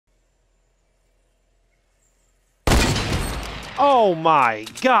Oh my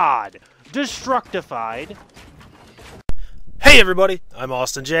god! Destructified. Hey everybody, I'm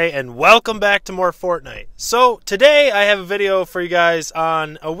Austin J, and welcome back to more Fortnite. So, today I have a video for you guys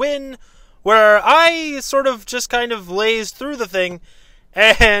on a win where I sort of just kind of lazed through the thing,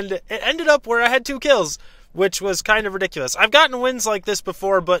 and it ended up where I had 2 kills, which was kind of ridiculous. I've gotten wins like this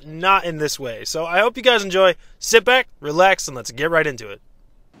before, but not in this way. So I hope you guys enjoy. Sit back, relax, and let's get right into it.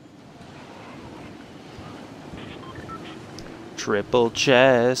 Triple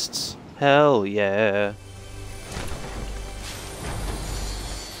chests, hell yeah.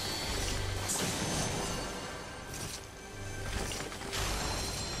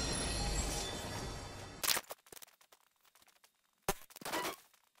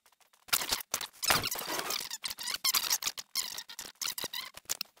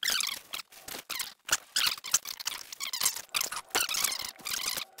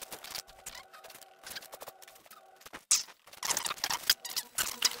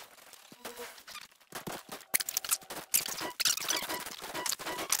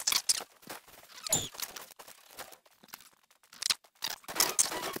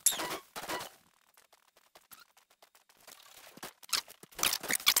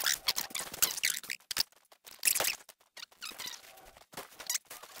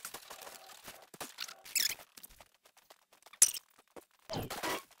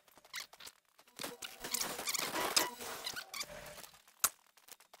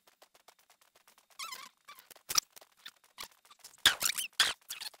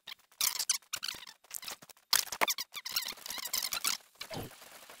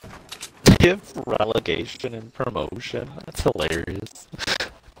 Give relegation and promotion. That's hilarious.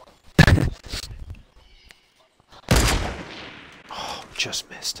 Oh, just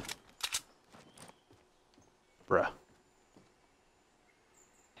missed. Bruh.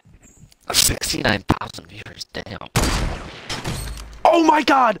 69,000 viewers, damn. Oh my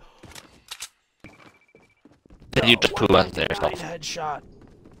god! Then you just poo on there. Headshot.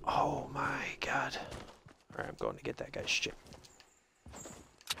 Oh my god. Alright, I'm going to get that guy's shit.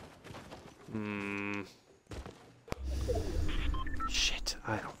 Shit,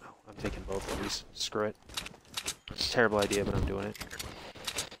 I don't know. I'm taking both of these. Screw it. It's a terrible idea, but I'm doing it.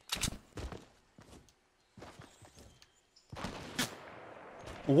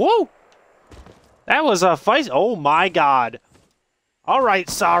 Whoa! That was a fight. Oh my god. Alright,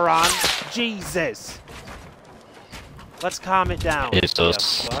 Sauron. Jesus. Let's calm it down. It's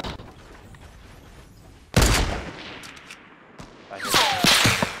us.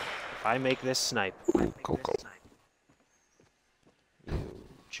 If I make this snipe. Go. You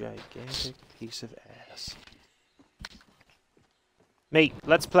gigantic piece of ass. Mate,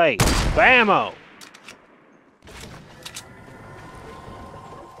 let's play. Bammo!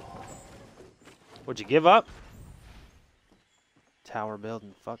 Would you give up? Tower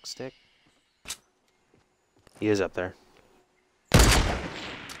building fuckstick. He is up there.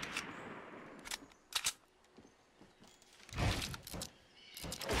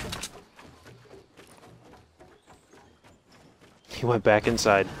 He went back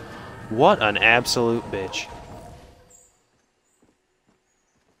inside. What an absolute bitch.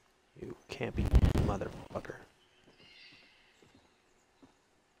 You can't be motherfucker.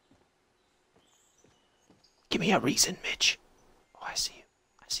 Give me a reason, Mitch. Oh, I see you.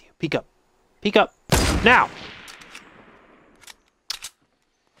 I see you. Peek up. Peek up. Now!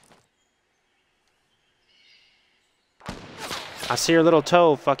 I see your little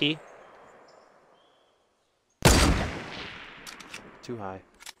toe, fucky. Too high.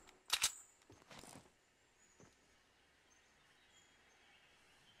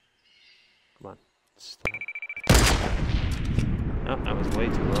 Come on. Stop. Oh, that was way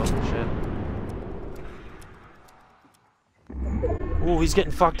too low. Shit. Ooh, he's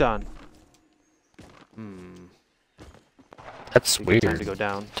getting fucked on. That's weird. Time to go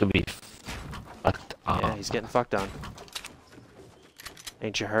down. To be fucked on. Yeah, he's getting fucked on.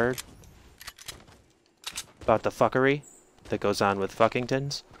 Ain't you heard? About the fuckery that goes on with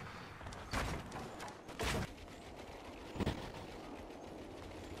fuckingtons?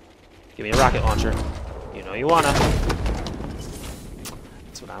 Give me a rocket launcher. You know you wanna.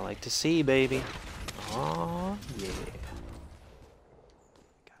 That's what I like to see, baby. Aw, yeah.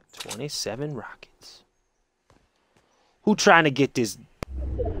 Got 27 rockets. Who trying to get this?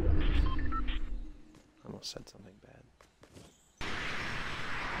 I almost said something bad.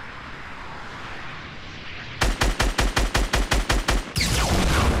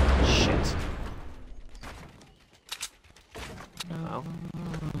 Shit. Well,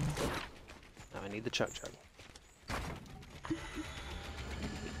 now I need the chug.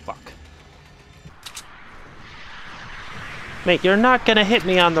 Fuck. Mate, you're not gonna hit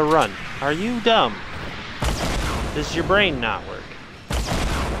me on the run. Are you dumb? Does your brain not work?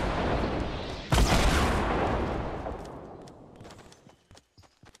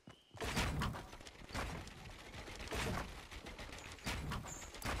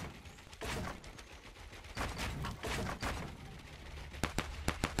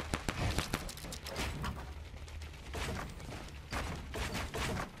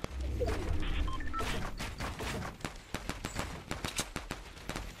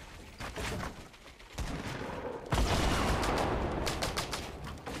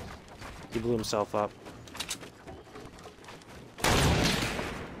 He blew himself up.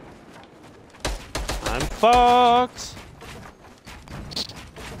 I'm fucked!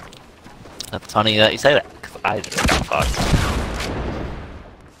 That's funny that you say that, because I just got fucked.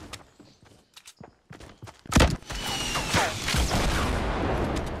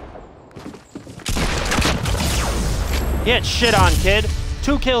 Get shit on, kid!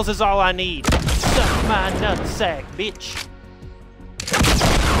 2 kills is all I need. Suck my nutsack, bitch!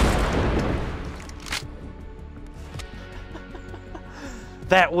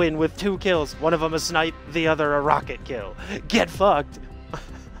 That win with 2 kills. One of them a snipe, the other a rocket kill. Get fucked.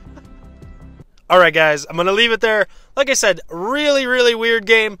 Alright guys, I'm gonna leave it there. Like I said, really, really weird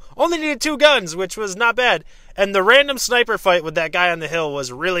game. Only needed 2 guns, which was not bad. And the random sniper fight with that guy on the hill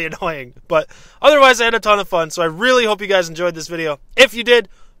was really annoying. But otherwise, I had a ton of fun. So I really hope you guys enjoyed this video. If you did,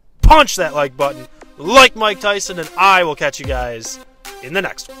 punch that like button. Like Mike Tyson, and I will catch you guys in the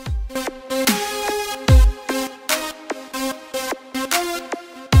next one.